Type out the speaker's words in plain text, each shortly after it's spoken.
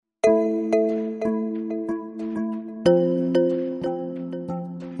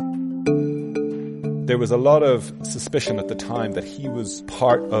There was a lot of suspicion at the time that he was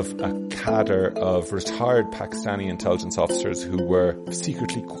part of a cadre of retired Pakistani intelligence officers who were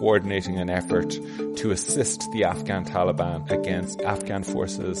secretly coordinating an effort to assist the Afghan Taliban against Afghan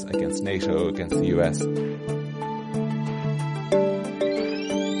forces, against NATO, against the US.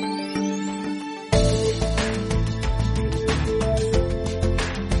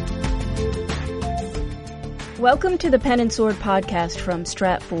 Welcome to the Pen and Sword podcast from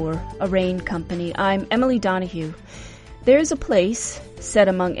Stratfor, a RANE company. I'm Emily Donahue. There is a place, set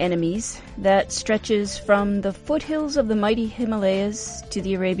among enemies, that stretches from the foothills of the mighty Himalayas to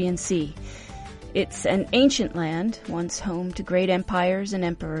the Arabian Sea. It's an ancient land, once home to great empires and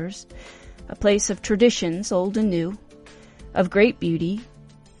emperors, a place of traditions, old and new, of great beauty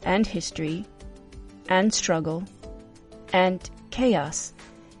and history and struggle and chaos.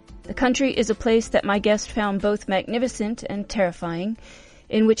 The country is a place that my guest found both magnificent and terrifying,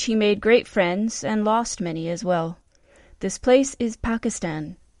 in which he made great friends and lost many as well. This place is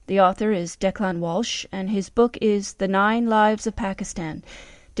Pakistan. The author is Declan Walsh, and his book is The 9 Lives of Pakistan,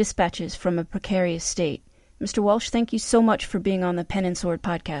 Dispatches from a Precarious State. Mr. Walsh, thank you so much for being on the Pen and Sword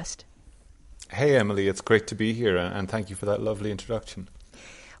podcast. Hey, Emily, it's great to be here, and thank you for that lovely introduction.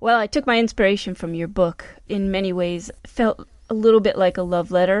 Well, I took my inspiration from your book. In many ways, felt a little bit like a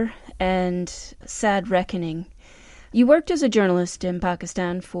love letter and sad reckoning. You worked as a journalist in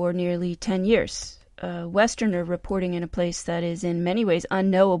Pakistan for nearly 10 years, a Westerner reporting in a place that is in many ways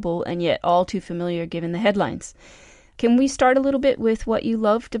unknowable and yet all too familiar given the headlines. Can we start a little bit with what you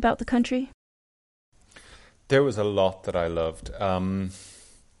loved about the country? There was a lot that I loved. When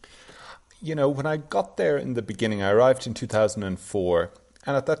I got there in the beginning, I arrived in 2004.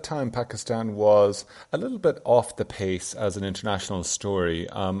 And at that time, Pakistan was a little bit off the pace as an international story.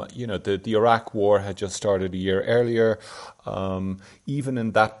 The Iraq war had just started a year earlier. Even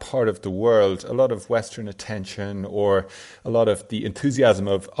in that part of the world, a lot of Western attention or a lot of the enthusiasm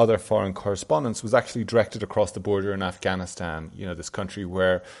of other foreign correspondents was actually directed across the border in Afghanistan, this country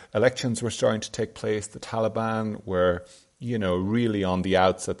where elections were starting to take place. The Taliban were really on the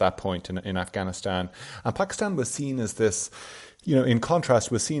outs at that point in Afghanistan. And Pakistan was seen as this, in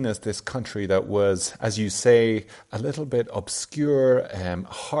contrast, was seen as this country that was, as you say, a little bit obscure,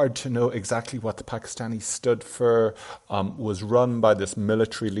 hard to know exactly what the Pakistanis stood for, was run by this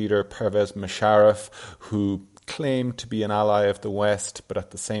military leader, Pervez Musharraf, who claimed to be an ally of the West, but at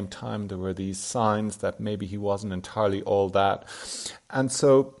the same time there were these signs that maybe he wasn't entirely all that. And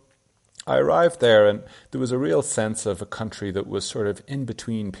so I arrived there and there was a real sense of a country that was sort of in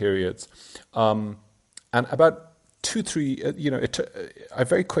between periods. And about 2-3, I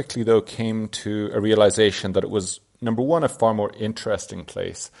very quickly, though, came to a realization that it was, number one, a far more interesting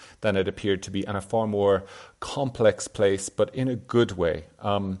place than it appeared to be, and a far more complex place, but in a good way.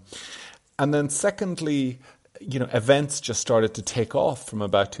 And then secondly, events just started to take off from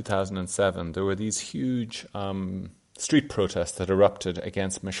about 2007. There were these huge street protests that erupted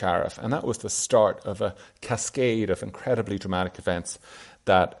against Musharraf, and that was the start of a cascade of incredibly dramatic events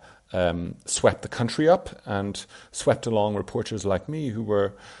that swept the country up and swept along reporters like me who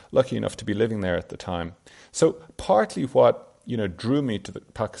were lucky enough to be living there at the time. So partly what drew me to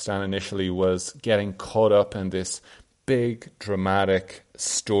Pakistan initially was getting caught up in this big dramatic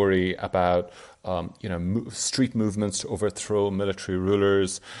story about street movements to overthrow military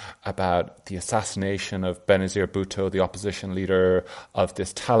rulers, about the assassination of Benazir Bhutto, the opposition leader, of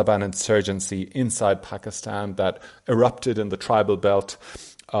this Taliban insurgency inside Pakistan that erupted in the tribal belt.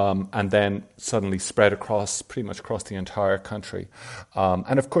 And then suddenly spread pretty much across the entire country.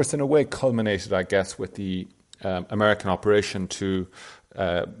 And of course, in a way, culminated, I guess, with the American operation to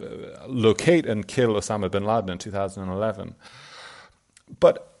locate and kill Osama bin Laden in 2011.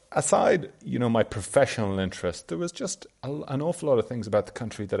 But aside, my professional interest, there was just an awful lot of things about the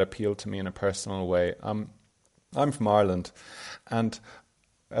country that appealed to me in a personal way. I'm from Ireland, and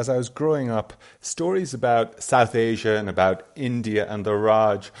as I was growing up, stories about South Asia and about India and the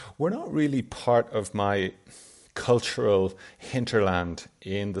Raj were not really part of my cultural hinterland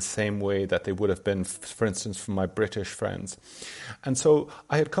in the same way that they would have been, for instance, from my British friends. And so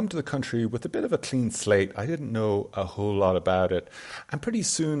I had come to the country with a bit of a clean slate. I didn't know a whole lot about it. And pretty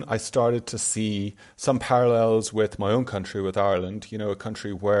soon I started to see some parallels with my own country, with Ireland, a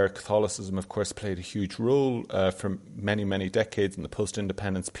country where Catholicism, of course, played a huge role for many, many decades in the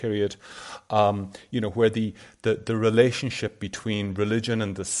post-independence period, where the relationship between religion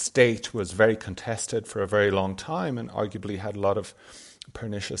and the state was very contested for a very long time and arguably had a lot of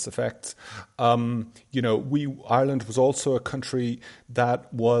pernicious effects. Ireland was also a country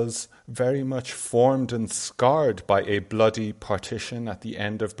that was very much formed and scarred by a bloody partition at the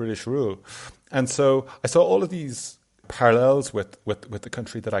end of British rule. And so I saw all of these parallels with the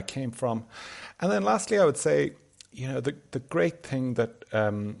country that I came from. And then lastly, I would say, the great thing that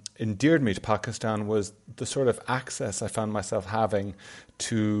endeared me to Pakistan was the sort of access I found myself having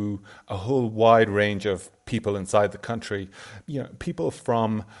to a whole wide range of people inside the country. People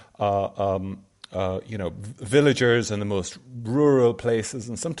from villagers in the most rural places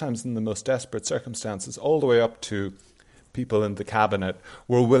and sometimes in the most desperate circumstances, all the way up to people in the cabinet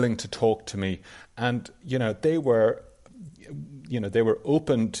were willing to talk to me, and they were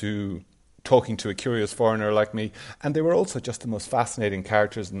open to talking to a curious foreigner like me, and they were also just the most fascinating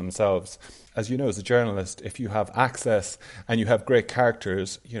characters in themselves. As you know, as a journalist, if you have access and you have great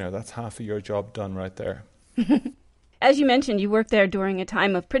characters, that's half of your job done right there. As you mentioned, you worked there during a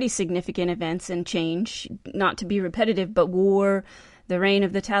time of pretty significant events and change, not to be repetitive, but war, the reign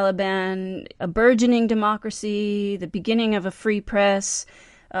of the Taliban, a burgeoning democracy, the beginning of a free press.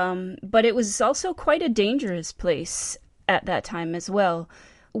 But it was also quite a dangerous place at that time as well.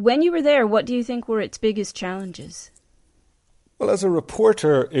 When you were there, what do you think were its biggest challenges? Well, as a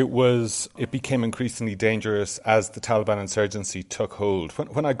reporter, it became increasingly dangerous as the Taliban insurgency took hold.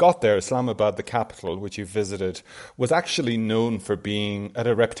 When I got there, Islamabad, the capital, which you visited, was actually known for had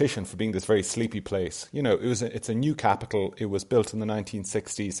a reputation for being this very sleepy place. It's a new capital. It was built in the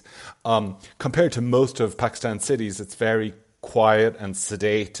 1960s. Compared to most of Pakistan's cities, it's very quiet and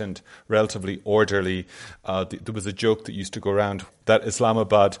sedate and relatively orderly. There was a joke that used to go around that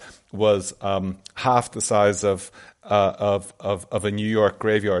Islamabad was half the size of a New York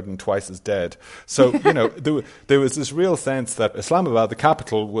graveyard and twice as dead. So there was this real sense that Islamabad, the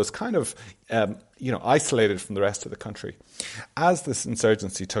capital, was kind of isolated from the rest of the country. As this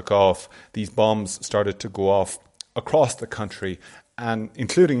insurgency took off, these bombs started to go off across the country, and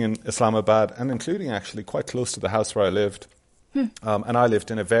including in Islamabad, and including actually quite close to the house where I lived. And I lived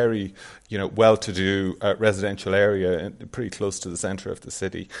in a very, well-to-do residential area, pretty close to the centre of the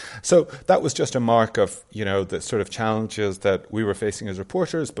city. So that was just a mark of, the sort of challenges that we were facing as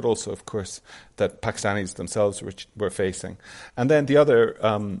reporters, but also, of course, that Pakistanis themselves were facing. And then the other,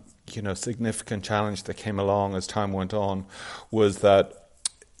 significant challenge that came along as time went on was that,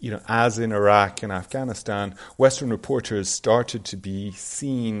 as in Iraq and Afghanistan, Western reporters started to be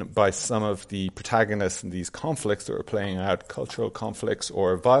seen by some of the protagonists in these conflicts that were playing out, cultural conflicts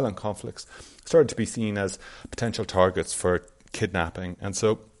or violent conflicts, started to be seen as potential targets for kidnapping. And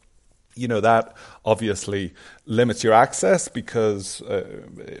so, that obviously limits your access because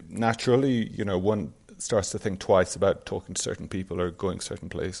naturally, one starts to think twice about talking to certain people or going certain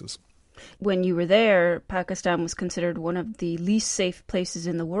places. When you were there, Pakistan was considered one of the least safe places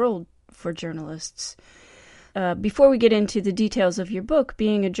in the world for journalists. Before we get into the details of your book,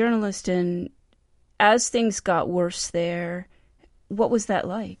 being a journalist, and as things got worse there, what was that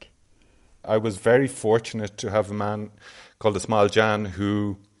like? I was very fortunate to have a man called Ismail Jan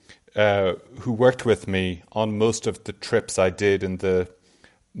who worked with me on most of the trips I did in the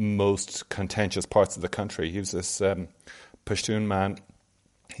most contentious parts of the country. He was this Pashtun man.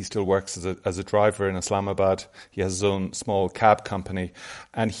 He still works as a driver in Islamabad. He has his own small cab company.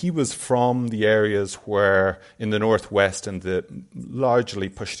 And he was from the areas where, in the northwest and the largely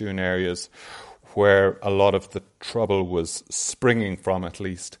Pashtun areas, where a lot of the trouble was springing from, at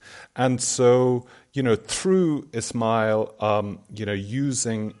least. And so, through Ismail,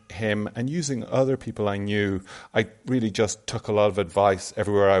 using him and using other people I knew, I really just took a lot of advice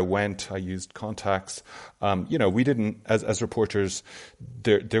everywhere I went. I used contacts. We didn't, as reporters,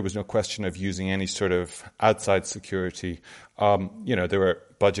 there was no question of using any sort of outside security. There were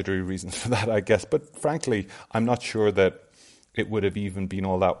budgetary reasons for that, I guess. But frankly, I'm not sure that it would have even been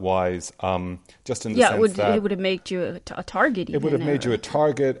all that wise, just in the sense that it would have made you a target. It would have made you a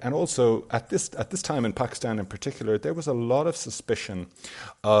target, and also at this time in Pakistan in particular, there was a lot of suspicion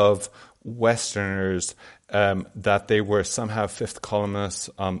of Westerners that they were somehow fifth columnists.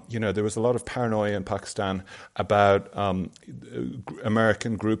 There was a lot of paranoia in Pakistan about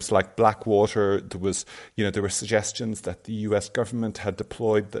American groups like Blackwater. There were suggestions that the U.S. government had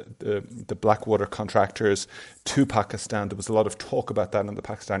deployed the Blackwater contractors to Pakistan. There was a lot of talk about that in the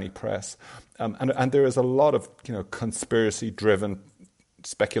Pakistani press, and there is a lot of conspiracy-driven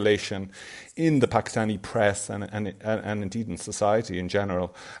speculation in the Pakistani press and indeed in society in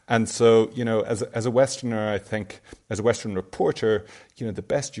general. And so, as a Westerner, I think, as a Western reporter, the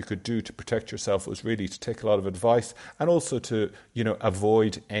best you could do to protect yourself was really to take a lot of advice and also to,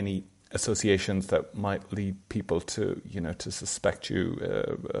 avoid any associations that might lead people to, to suspect you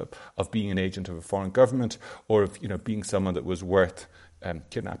of being an agent of a foreign government, or of, being someone that was worth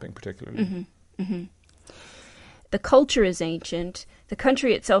kidnapping, particularly. Mm-hmm. Mm-hmm. The culture is ancient. The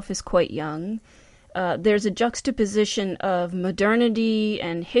country itself is quite young. There's a juxtaposition of modernity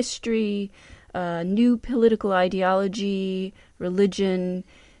and history, new political ideology, religion.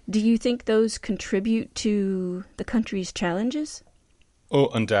 Do you think those contribute to the country's challenges? Oh,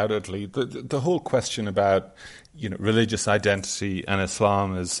 undoubtedly. The whole question about, religious identity and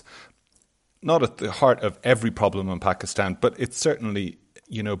Islam is not at the heart of every problem in Pakistan, but it's certainly,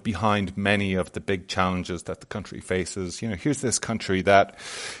 behind many of the big challenges that the country faces. Here's this country that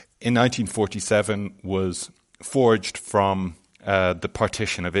in 1947 was forged from the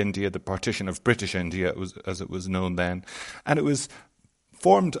partition of India, the partition of British India, as it was known then. And it was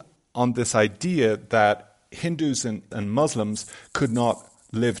formed on this idea that Hindus and Muslims could not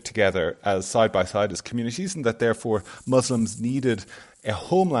live together as side by side as communities, and that therefore Muslims needed a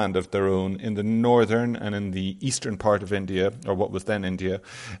homeland of their own in the northern and in the eastern part of India, or what was then India,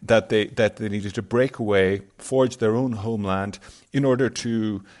 that they needed to break away, forge their own homeland in order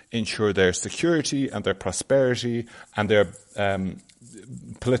to ensure their security and their prosperity and their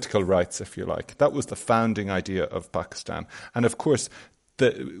political rights, if you like. That was the founding idea of Pakistan. And of course,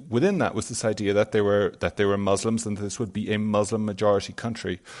 within that was this idea that they were Muslims and this would be a Muslim majority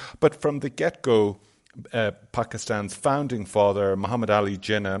country. But from the get-go, Pakistan's founding father, Muhammad Ali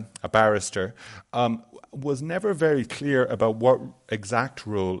Jinnah, a barrister, was never very clear about what exact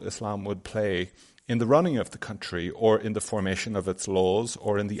role Islam would play in the running of the country, or in the formation of its laws,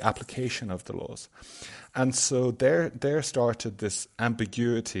 or in the application of the laws. And so there started this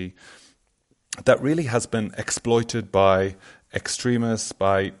ambiguity that really has been exploited by extremists,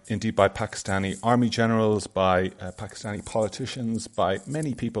 indeed by Pakistani army generals, by Pakistani politicians, by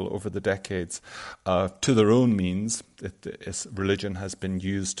many people over the decades, to their own means. Religion has been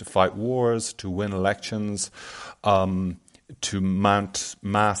used to fight wars, to win elections, to mount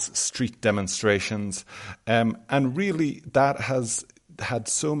mass street demonstrations. And really that has had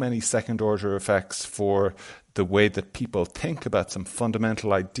so many second-order effects for the way that people think about some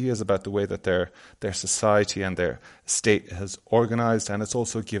fundamental ideas about the way that their society and their state has organized. And it's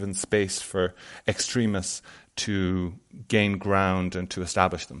also given space for extremists to gain ground and to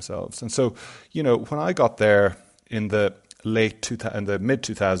establish themselves. And so, when I got there in the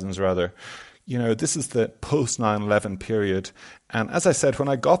mid-2000s rather, this is the post 9/11 period. And as I said, when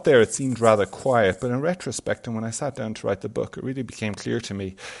I got there, it seemed rather quiet. But in retrospect, and when I sat down to write the book, it really became clear to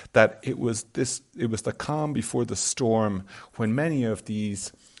me that it was the calm before the storm, when many of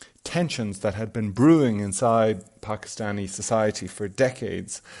these tensions that had been brewing inside Pakistani society for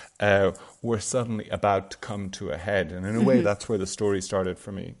decades were suddenly about to come to a head. And in a way, that's where the story started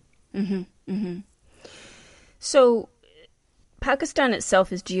for me. Mm-hmm. Mm-hmm. So Pakistan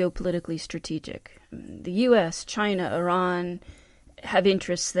itself is geopolitically strategic. The U.S., China, Iran have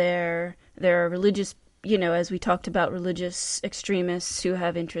interests there. There are religious, as we talked about, religious extremists who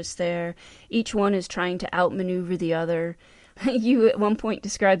have interests there. Each one is trying to outmaneuver the other. You at one point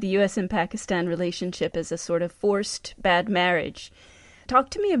described the U.S. and Pakistan relationship as a sort of forced bad marriage. Talk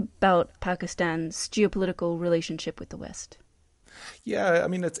to me about Pakistan's geopolitical relationship with the West. Yeah, I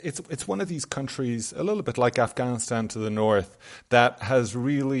mean, it's one of these countries, a little bit like Afghanistan to the north, that has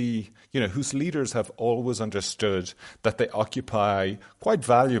really, whose leaders have always understood that they occupy quite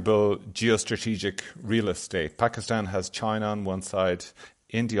valuable geostrategic real estate. Pakistan has China on one side,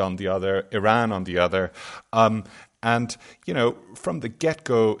 India on the other, Iran on the other. And, from the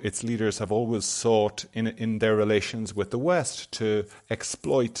get-go, its leaders have always sought in their relations with the West to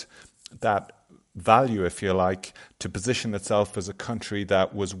exploit that value, if you like, to position itself as a country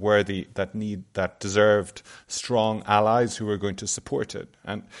that was worthy, that deserved strong allies who were going to support it.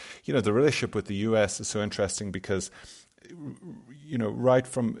 And, the relationship with the US is so interesting because, right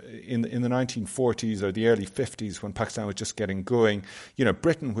from in the 1940s or the early 50s, when Pakistan was just getting going,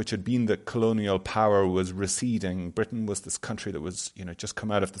 Britain, which had been the colonial power, was receding. Britain was this country that was, just come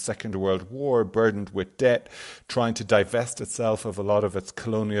out of the Second World War, burdened with debt, trying to divest itself of a lot of its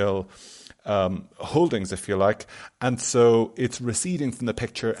colonial holdings, if you like. And so it's receding from the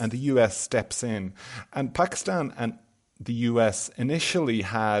picture, and the US steps in. And Pakistan and the US initially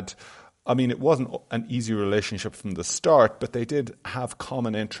had, it wasn't an easy relationship from the start, but they did have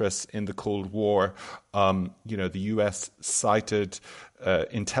common interests in the Cold War. The US cited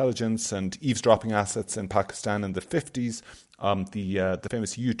intelligence and eavesdropping assets in Pakistan in the 50s. The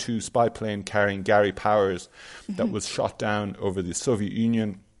famous U-2 spy plane carrying Gary Powers that was shot down over the Soviet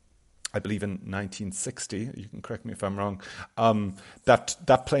Union. I believe in 1960, you can correct me if I'm wrong,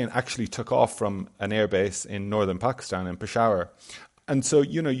 that plane actually took off from an airbase in northern Pakistan, in Peshawar. And so,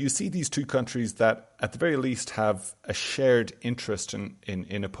 you see these two countries that at the very least have a shared interest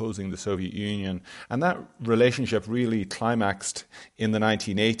in opposing the Soviet Union. And that relationship really climaxed in the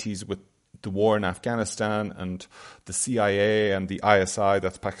 1980s with the war in Afghanistan and the CIA and the ISI,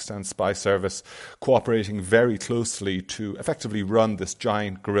 that's Pakistan's spy service, cooperating very closely to effectively run this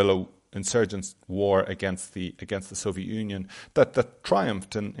giant guerrilla insurgents war against the Soviet Union that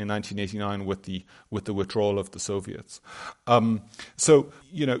triumphed in 1989 with the withdrawal of the Soviets. So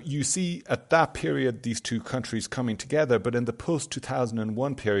you see at that period these two countries coming together, but in the post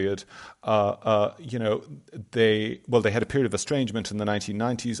 2001 period, they had a period of estrangement in the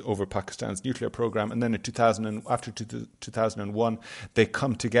 1990s over Pakistan's nuclear program, and then after 2001 they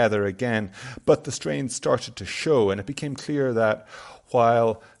come together again. But the strains started to show, and it became clear that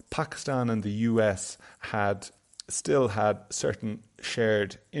while Pakistan and the US still had certain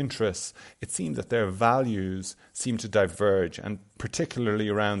shared interests, it seemed that their values seemed to diverge, and particularly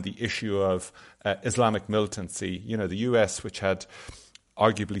around the issue of Islamic militancy. The US, which had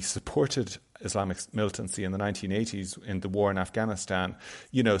arguably supported Islamic militancy in the 1980s in the war in Afghanistan,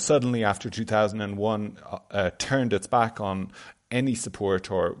 suddenly after 2001 turned its back on any support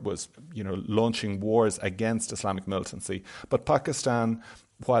or was, launching wars against Islamic militancy. But Pakistan,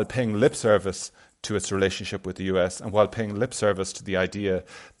 while paying lip service to its relationship with the US and while paying lip service to the idea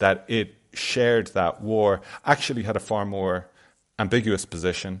that it shared that war, actually had a far more ambiguous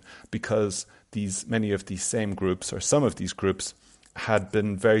position, because many of these same groups, or some of these groups, had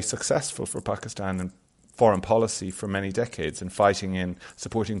been very successful for Pakistan in foreign policy for many decades, in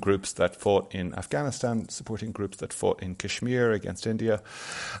supporting groups that fought in Afghanistan, supporting groups that fought in Kashmir against India.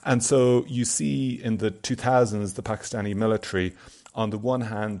 And so you see in the 2000s the Pakistani military, on the one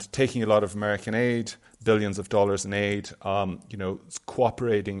hand, taking a lot of American aid, billions of dollars in aid,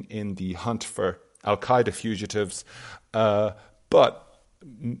 cooperating in the hunt for Al-Qaeda fugitives, but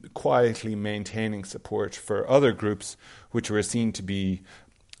quietly maintaining support for other groups which were seen to be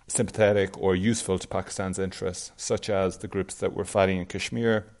sympathetic or useful to Pakistan's interests, such as the groups that were fighting in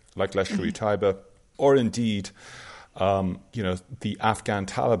Kashmir, like Lashkar-e-Taiba, or indeed, the Afghan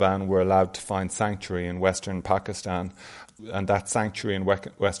Taliban were allowed to find sanctuary in Western Pakistan, and that sanctuary in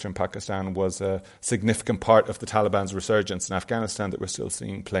Western Pakistan was a significant part of the Taliban's resurgence in Afghanistan that we're still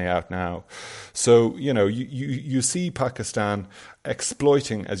seeing play out now. So, you see Pakistan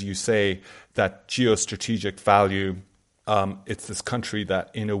exploiting, as you say, that geostrategic value. It's this country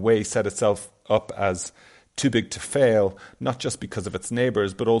that, in a way, set itself up as too big to fail, not just because of its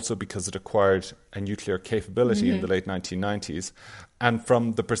neighbours, but also because it acquired a nuclear capability in the late 1990s. And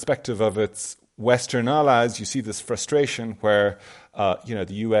from the perspective of its Western allies, you see this frustration where, the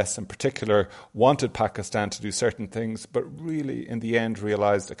US in particular wanted Pakistan to do certain things, but really in the end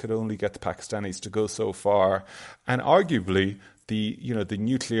realised it could only get the Pakistanis to go so far. And arguably, the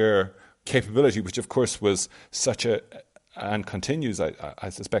nuclear capability, which of course was such and continues, I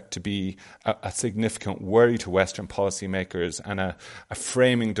suspect, to be a significant worry to Western policymakers and a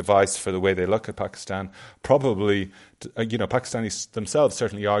framing device for the way they look at Pakistan. Probably, Pakistanis themselves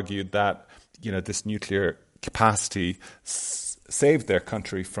certainly argued that, this nuclear capacity saved their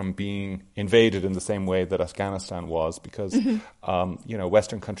country from being invaded in the same way that Afghanistan was, because,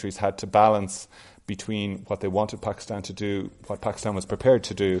 Western countries had to balance between what they wanted Pakistan to do, what Pakistan was prepared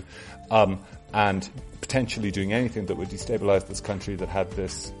to do, and potentially doing anything that would destabilize this country that had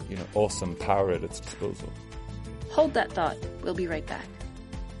this, awesome power at its disposal. Hold that thought. We'll be right back.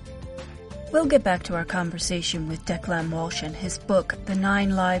 We'll get back to our conversation with Declan Walsh and his book, The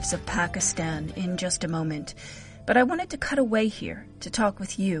 9 Lives of Pakistan, in just a moment. But I wanted to cut away here to talk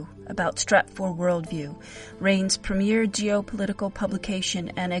with you about Stratfor Worldview, RANE's premier geopolitical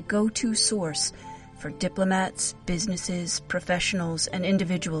publication and a go-to source for diplomats, businesses, professionals, and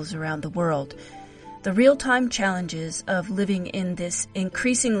individuals around the world. The real-time challenges of living in this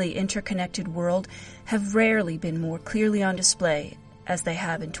increasingly interconnected world have rarely been more clearly on display as they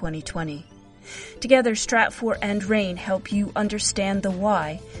have in 2020. Together, Stratfor and RANE help you understand the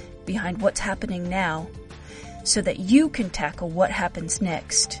why behind what's happening now, so that you can tackle what happens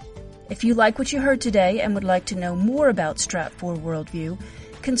next. If you like what you heard today and would like to know more about Stratfor Worldview,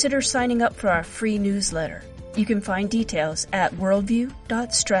 consider signing up for our free newsletter. You can find details at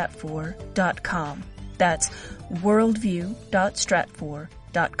worldview.stratfor.com. That's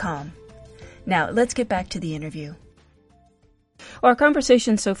worldview.stratfor.com. Now, let's get back to the interview. Our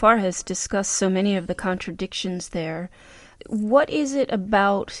conversation so far has discussed so many of the contradictions there. What is it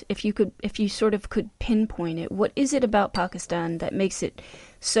about, if you sort of could pinpoint it, what is it about Pakistan that makes it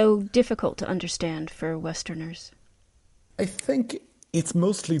so difficult to understand for Westerners? I think it's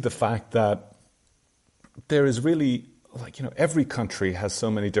mostly the fact that there is really, every country has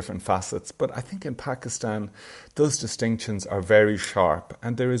so many different facets, but I think in Pakistan, those distinctions are very sharp,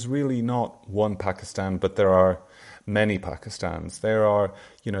 and there is really not one Pakistan, but there are many Pakistans. There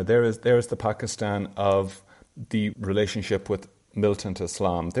is the Pakistan of the relationship with militant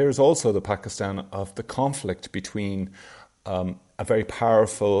Islam. There is also the Pakistan of the conflict between a very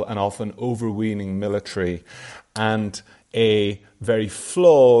powerful and often overweening military and a very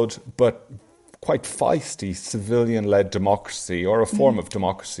flawed but quite feisty civilian-led democracy, or a form of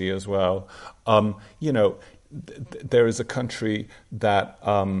democracy as well. There is a country that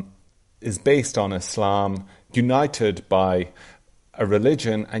is based on Islam, united by a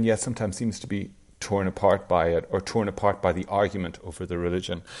religion, and yet sometimes seems to be torn apart by it, or torn apart by the argument over the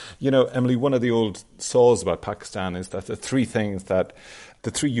religion. Emily, one of the old saws about Pakistan is that the three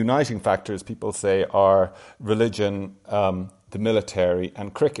uniting factors, people say, are religion, the military,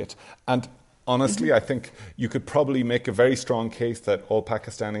 and cricket. And honestly, I think you could probably make a very strong case that all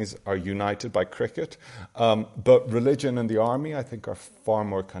Pakistanis are united by cricket. But religion and the army, I think, are far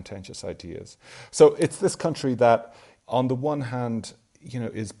more contentious ideas. So it's this country that, on the one hand,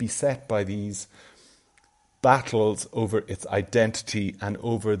 is beset by these battles over its identity and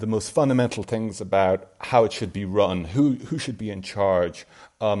over the most fundamental things about how it should be run, who should be in charge,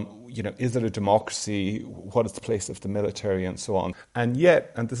 is it a democracy, what is the place of the military, and so on. And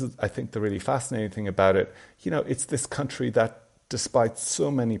yet, and this is, I think, the really fascinating thing about it, it's this country that, despite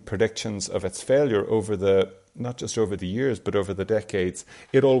so many predictions of its failure not just over the years, but over the decades,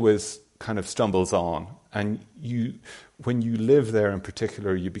 it always kind of stumbles on. And when you live there in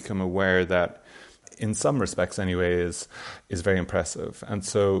particular, you become aware that, in some respects anyway, is very impressive. And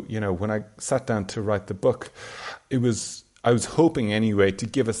so, when I sat down to write the book, I was hoping anyway to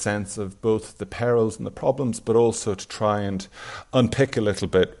give a sense of both the perils and the problems, but also to try and unpick a little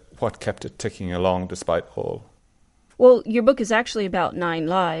bit what kept it ticking along despite all. Well, your book is actually about 9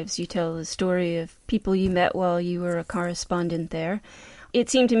 lives. You tell the story of people you met while you were a correspondent there.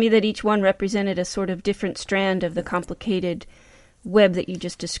 It seemed to me that each one represented a sort of different strand of the complicated web that you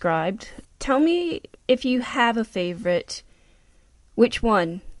just described. Tell me, if you have a favorite, which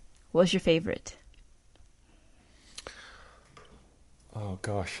one was your favorite? Oh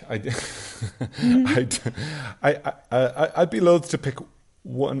gosh, I'd be loath to pick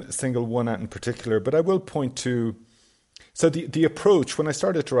one single one out in particular, but I will point to. So the approach, when I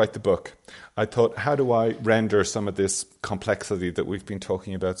started to write the book, I thought, how do I render some of this complexity that we've been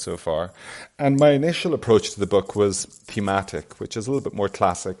talking about so far? And my initial approach to the book was thematic, which is a little bit more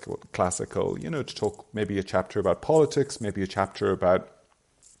classical, to talk maybe a chapter about politics, maybe a chapter about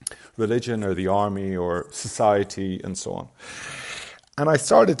religion or the army or society and so on. And I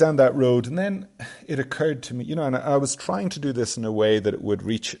started down that road, and then it occurred to me, and I was trying to do this in a way that it would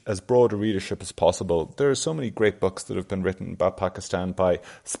reach as broad a readership as possible. There are so many great books that have been written about Pakistan by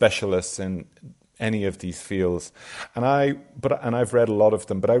specialists in any of these fields, and I've read a lot of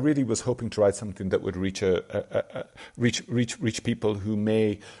them. But I really was hoping to write something that would reach people who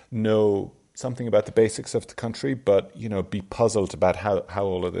may know something about the basics of the country, but, be puzzled about how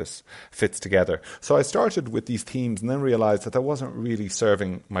all of this fits together. So I started with these themes and then realized that wasn't really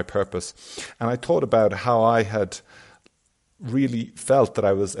serving my purpose. And I thought about how I had really felt that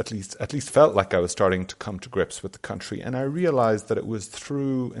I was at least felt like I was starting to come to grips with the country. And I realized that it was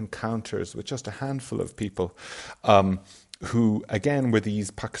through encounters with just a handful of people, who, again, were these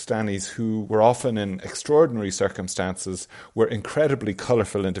Pakistanis who were often in extraordinary circumstances, were incredibly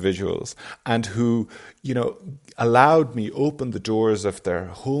colourful individuals, and who, allowed me open the doors of their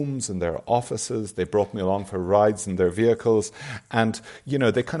homes and their offices. They brought me along for rides in their vehicles, and,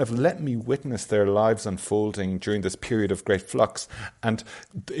 they kind of let me witness their lives unfolding during this period of great flux. And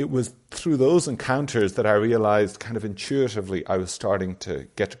it was through those encounters that I realised kind of intuitively I was starting to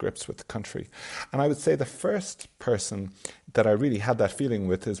get to grips with the country. And I would say the first person that I really had that feeling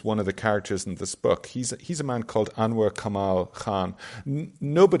with is one of the characters in this book. He's a man called Anwar Kamal Khan.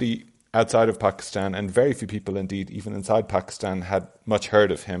 Nobody outside of Pakistan, and very few people indeed, even inside Pakistan, had much heard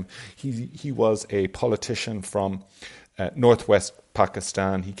of him. He was a politician from northwest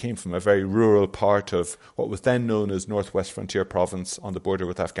Pakistan. He came from a very rural part of what was then known as Northwest Frontier Province on the border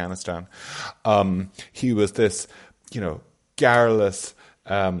with Afghanistan. He was this, garrulous,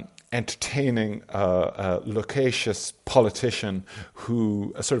 entertaining, loquacious politician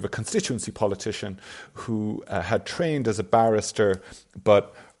who, a sort of a constituency politician who had trained as a barrister,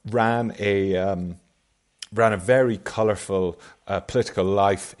 but ran a very colourful political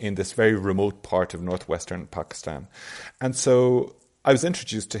life in this very remote part of northwestern Pakistan. And so I was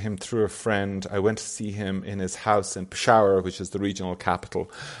introduced to him through a friend. I went to see him in his house in Peshawar, which is the regional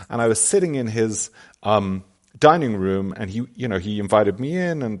capital. And I was sitting in his dining room, and he invited me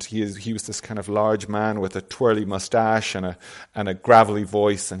in, and he was this kind of large man with a twirly mustache and a gravelly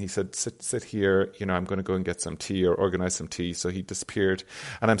voice, and he said, sit here, I'm going to go and get some tea or organize some tea. So he disappeared,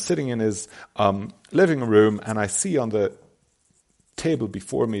 and I'm sitting in his living room, and I see on the table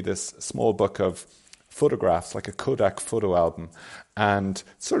before me this small book of photographs, like a Kodak photo album, and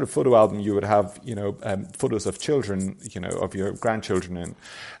sort of photo album you would have, photos of children, of your grandchildren in.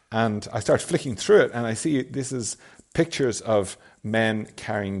 And I start flicking through it, and I see this is pictures of men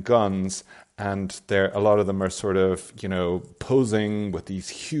carrying guns, and a lot of them are sort of, posing with these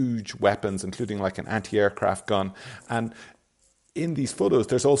huge weapons, including like an anti-aircraft gun. And in these photos,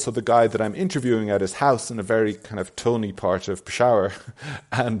 there's also the guy that I'm interviewing at his house in a very kind of Tony part of Peshawar,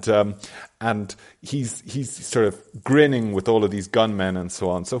 and he's sort of grinning with all of these gunmen and so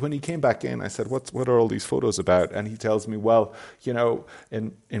on. So when he came back in, I said, "What are all these photos about?" And he tells me, "Well,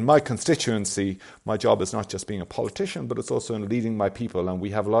 in my constituency, my job is not just being a politician, but it's also in leading my people, and we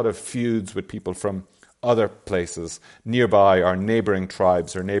have a lot of feuds with people from other places nearby, our neighbouring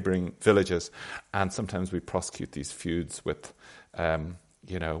tribes or neighbouring villages, and sometimes we prosecute these feuds with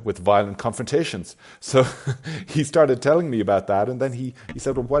violent confrontations." So he started telling me about that, and then he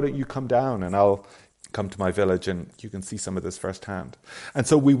said, "Well, why don't you come down and I'll come to my village and you can see some of this firsthand." And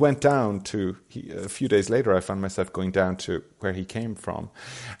so we went down a few days later, I found myself going down to where he came from.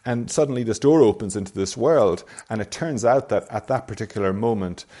 And suddenly this door opens into this world, and it turns out that at that particular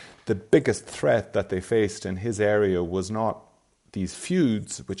moment, the biggest threat that they faced in his area was not these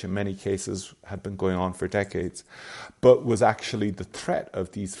feuds, which in many cases had been going on for decades, but was actually the threat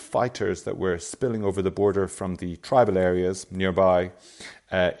of these fighters that were spilling over the border from the tribal areas nearby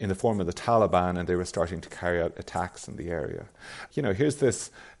in the form of the Taliban, and they were starting to carry out attacks in the area. Here's this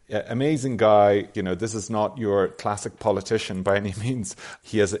amazing guy. This is not your classic politician by any means.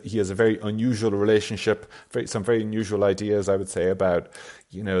 He has a very unusual relationship, some very unusual ideas, I would say, about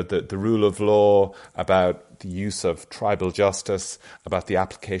the rule of law, about the use of tribal justice, about the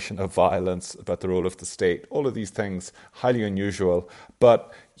application of violence, about the role of the state. All of these things, highly unusual.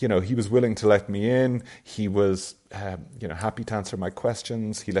 But he was willing to let me in. He was happy to answer my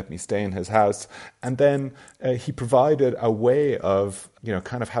questions. He let me stay in his house. And then he provided a way of,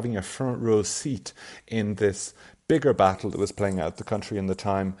 kind of having a front row seat in this bigger battle that was playing out the country in the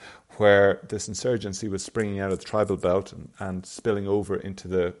time, where this insurgency was springing out of the tribal belt and spilling over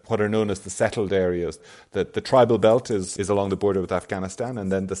into what are known as the settled areas. The tribal belt is along the border with Afghanistan,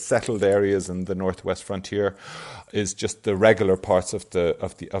 and then the settled areas in the northwest frontier is just the regular parts of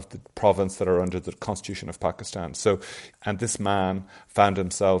the province that are under the constitution of Pakistan. So, and this man found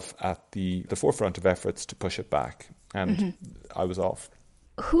himself at the forefront of efforts to push it back, and I was off.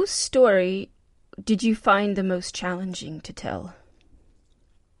 Whose story did you find the most challenging to tell?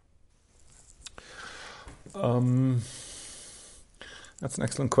 That's an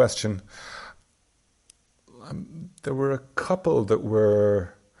excellent question. There were a couple that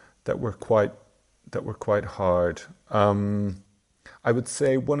were quite hard. I would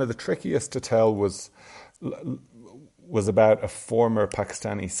say one of the trickiest to tell was about a former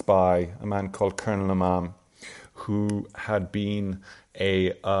Pakistani spy, a man called Colonel Imam, who had been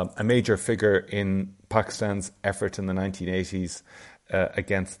a major figure in Pakistan's effort in the 1980s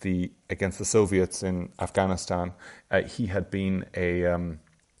against the Soviets in Afghanistan. He had been a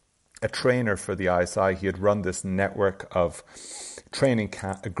trainer for the ISI. He had run this network of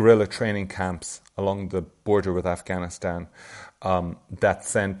guerrilla training camps along the border with Afghanistan that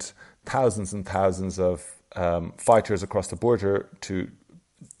sent thousands and thousands of fighters across the border to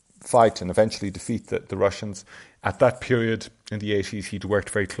fight and eventually defeat the Russians. At that period in the 80s, he'd worked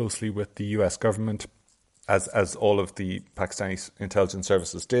very closely with the US government, as all of the Pakistani intelligence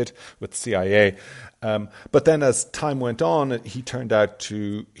services did with the CIA. But then as time went on, he turned out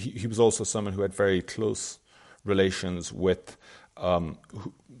he was also someone who had very close relations with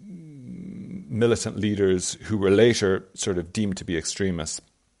militant leaders who were later sort of deemed to be extremists.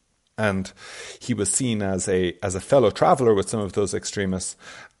 And he was seen as a fellow traveller with some of those extremists.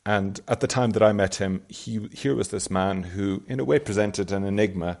 And at the time that I met him, here was this man who, in a way, presented an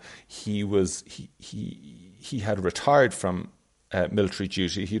enigma. He had retired from military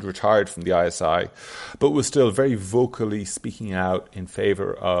duty. He'd retired from the ISI, but was still very vocally speaking out in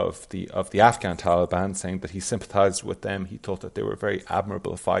favour of the Afghan Taliban, saying that he sympathised with them. He thought that they were very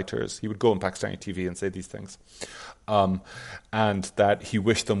admirable fighters. He would go on Pakistani TV and say these things. And that he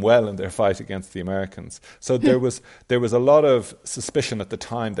wished them well in their fight against the Americans. So there was a lot of suspicion at the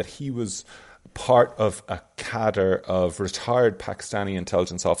time that he was part of a cadre of retired Pakistani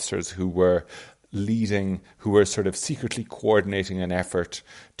intelligence officers who were sort of secretly coordinating an effort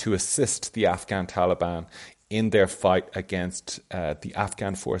to assist the Afghan Taliban in their fight against the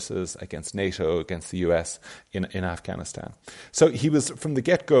Afghan forces, against NATO, against the US in Afghanistan. So he was, from the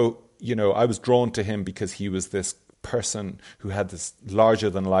get-go, I was drawn to him because he was this person who had this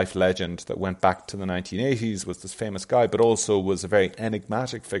larger-than-life legend that went back to the 1980s, was this famous guy, but also was a very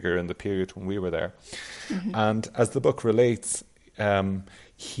enigmatic figure in the period when we were there. Mm-hmm. And as the book relates, I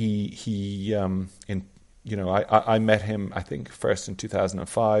met him, I think, first in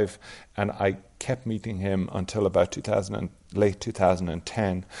 2005, and I kept meeting him until about late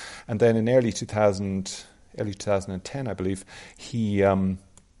 2010. And then in early 2010, I believe,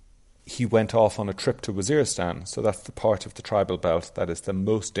 he went off on a trip to Waziristan. So that's the part of the tribal belt that is the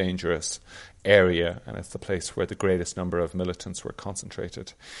most dangerous area, and it's the place where the greatest number of militants were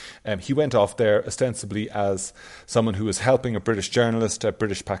concentrated. He went off there ostensibly as someone who was helping a British journalist, a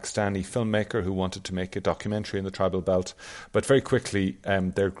British Pakistani filmmaker who wanted to make a documentary in the tribal belt. But very quickly,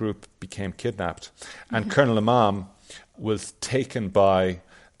 their group became kidnapped. And Colonel Imam was taken by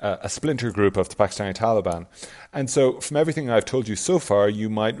a splinter group of the Pakistani Taliban. And so from everything I've told you so far, you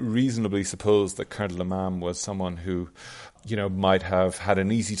might reasonably suppose that Colonel Imam was someone who, might have had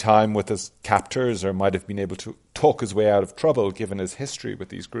an easy time with his captors or might have been able to talk his way out of trouble given his history with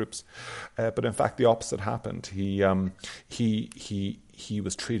these groups. But in fact, the opposite happened. He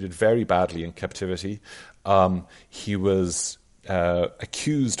was treated very badly in captivity. He was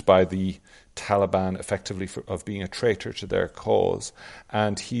accused by the Taliban effectively of being a traitor to their cause,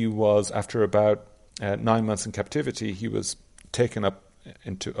 and he was, after about 9 months in captivity, he was taken up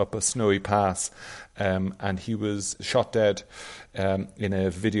a snowy pass, and he was shot dead in a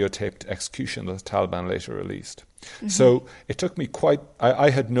videotaped execution that the Taliban later released. Mm-hmm. So it took me I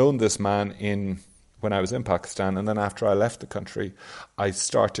had known this man when I was in Pakistan, and then after I left the country, I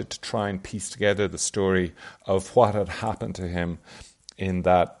started to try and piece together the story of what had happened to him in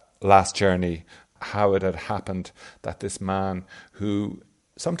that last journey, how it had happened that this man who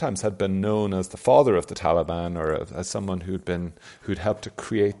sometimes had been known as the father of the Taliban or as someone who'd helped to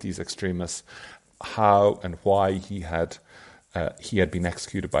create these extremists, how and why he had been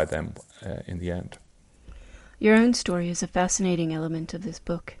executed by them in the end. Your own story is a fascinating element of this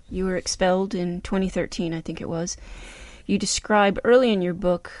book. You were expelled in 2013, I think it was. You describe early in your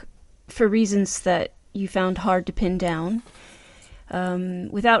book, for reasons that you found hard to pin down.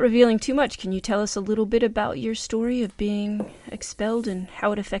 Without revealing too much, can you tell us a little bit about your story of being expelled and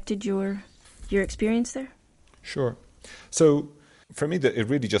how it affected your experience there? Sure. So for me, it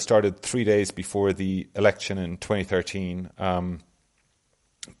really just started 3 days before the election in 2013.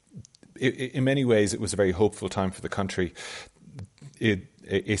 In many ways, it was a very hopeful time for the country.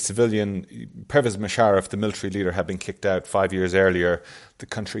 A civilian, Pervez Musharraf, the military leader, had been kicked out 5 years earlier. The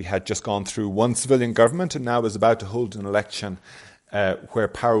country had just gone through one civilian government and now was about to hold an election where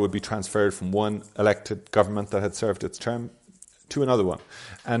power would be transferred from one elected government that had served its term to another one.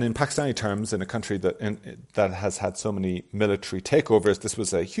 And in Pakistani terms, in a country that has had so many military takeovers, this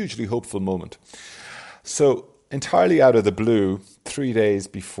was a hugely hopeful moment. So entirely out of the blue, 3 days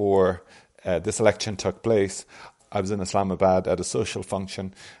before this election took place, I was in Islamabad at a social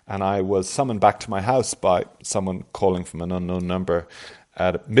function, and I was summoned back to my house by someone calling from an unknown number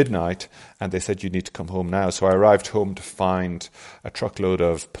at midnight, and they said, "You need to come home now." So I arrived home to find a truckload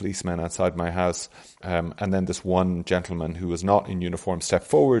of policemen outside my house, and then this one gentleman who was not in uniform stepped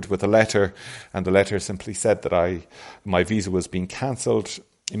forward with a letter, and the letter simply said that my visa was being cancelled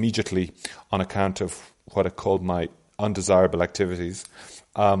immediately on account of what it called my undesirable activities,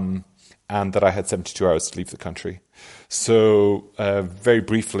 and that I had 72 hours to leave the country. So very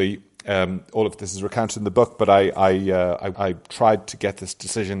briefly, all of this is recounted in the book, but I tried to get this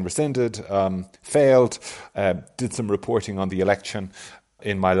decision rescinded, failed, did some reporting on the election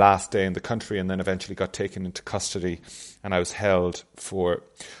in my last day in the country, and then eventually got taken into custody, and I was held for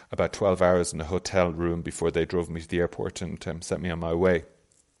about 12 hours in a hotel room before they drove me to the airport and sent me on my way.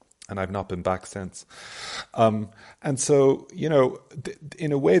 And I've not been back since. And so,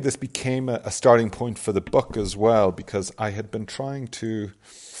 in a way, this became a starting point for the book as well, because I had been trying to...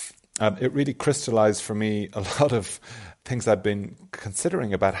 it really crystallized for me a lot of things I'd been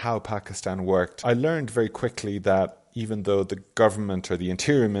considering about how Pakistan worked. I learned very quickly that even though the government or the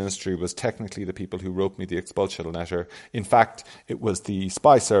Interior Ministry was technically the people who wrote me the expulsion letter, in fact, it was the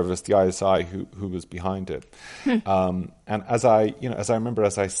spy service, the ISI, who was behind it. And as I remember,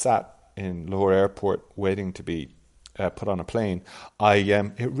 as I sat in Lahore Airport waiting to be put on a plane,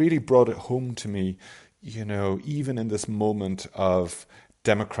 it really brought it home to me, even in this moment of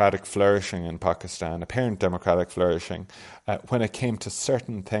democratic flourishing in Pakistan, apparent democratic flourishing, when it came to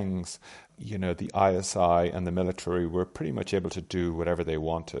certain things, you know, the ISI and the military were pretty much able to do whatever they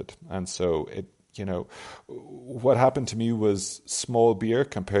wanted. And so you know, what happened to me was small beer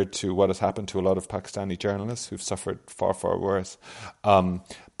compared to what has happened to a lot of Pakistani journalists who've suffered far, far worse.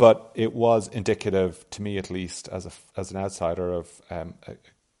 But it was indicative, to me at least, as an outsider, of a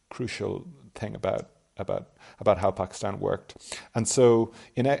crucial thing about how Pakistan worked. And so,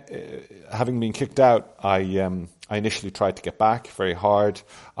 having been kicked out, I initially tried to get back very hard.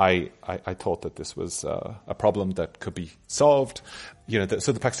 I thought that this was a problem that could be solved. You know,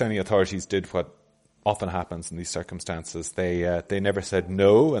 so the Pakistani authorities did what often happens in these circumstances. They never said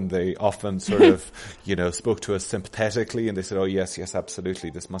no, and they often sort of, you know, spoke to us sympathetically, and they said, "Oh yes, absolutely.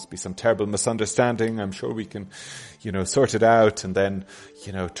 This must be some terrible misunderstanding. I'm sure we can, you know, sort it out." And then,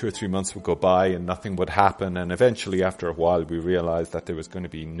 you know, 2 or 3 months would go by and nothing would happen. And eventually, after a while, we realized that there was going to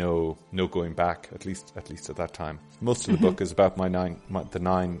be no going back. At least at that time. Most of the book is about the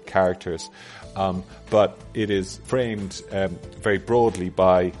 9 characters, but it is framed very broadly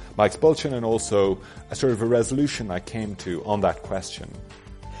by my expulsion and also a sort of a resolution I came to on that question.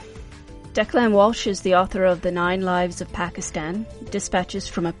 Declan Walsh is the author of The 9 Lives of Pakistan, Dispatches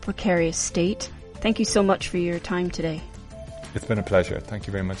from a Precarious State. Thank you so much for your time today. It's been a pleasure. Thank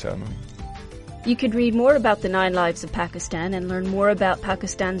you very much, Emily. You could read more about The 9 Lives of Pakistan and learn more about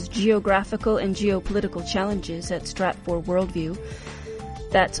Pakistan's geographical and geopolitical challenges at Stratfor Worldview.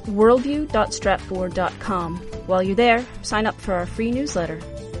 That's worldview.stratfor.com. While you're there, sign up for our free newsletter.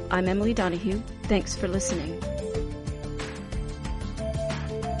 I'm Emily Donahue. Thanks for listening.